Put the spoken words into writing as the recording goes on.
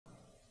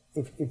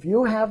if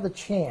you have the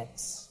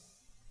chance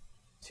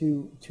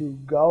to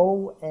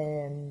go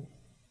and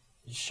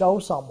show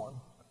someone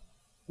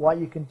what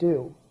you can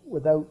do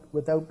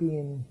without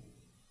being,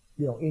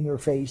 you know, in your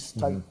face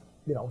type,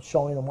 you know,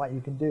 showing them what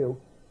you can do,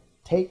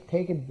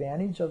 take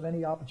advantage of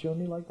any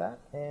opportunity like that.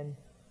 And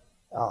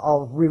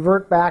I'll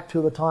revert back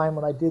to the time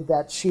when I did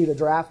that sheet of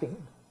drafting,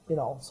 you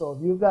know. So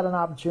if you've got an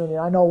opportunity,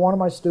 I know one of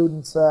my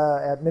students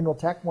at Mineral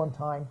Tech one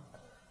time,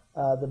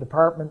 the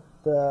department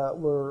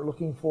were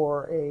looking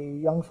for a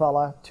young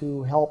fella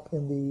to help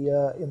in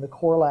the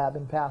core lab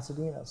in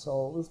Pasadena.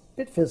 So it was a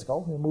bit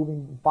physical, you know,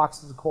 moving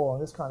boxes of coal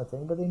and this kind of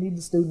thing, but they needed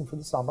a student for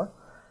the summer.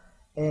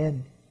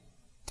 And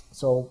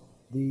so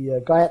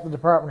the guy at the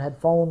department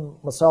had phoned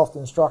myself, the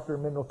instructor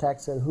in Mineral Tech,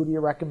 said, who do you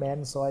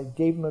recommend? So I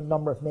gave him a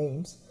number of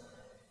names.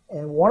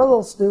 And one of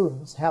those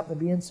students happened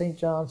to be in St.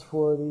 John's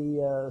for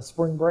the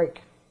spring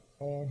break.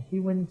 And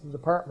he went into the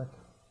department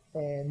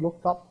and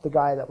looked up the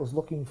guy that was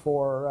looking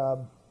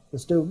for the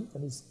student.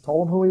 And he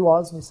told him who he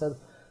was. And he said,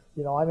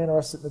 you know, I'm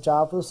interested in the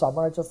job for the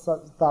summer. I just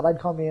thought I'd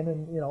come in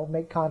and, you know,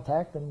 make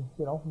contact and,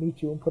 you know,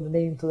 meet you and put a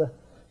name to the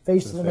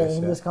face to the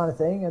name, this kind of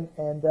thing.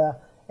 And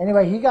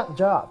anyway, he got the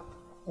job.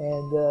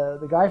 And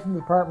the guy from the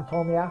department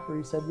told me after,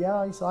 he said,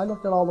 yeah, he said, I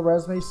looked at all the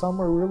resumes. Some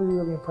were really,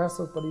 really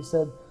impressive. But he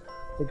said,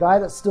 the guy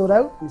that stood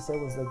out, he said,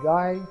 was the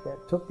guy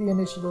that took the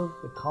initiative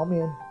to come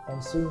in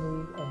and see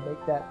me and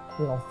make that,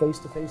 you know,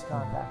 face-to-face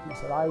contact. He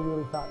said, I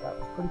really thought that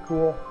was pretty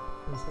cool.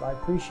 He said, I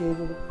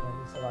appreciated it,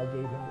 and he said, I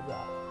gave him the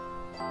job.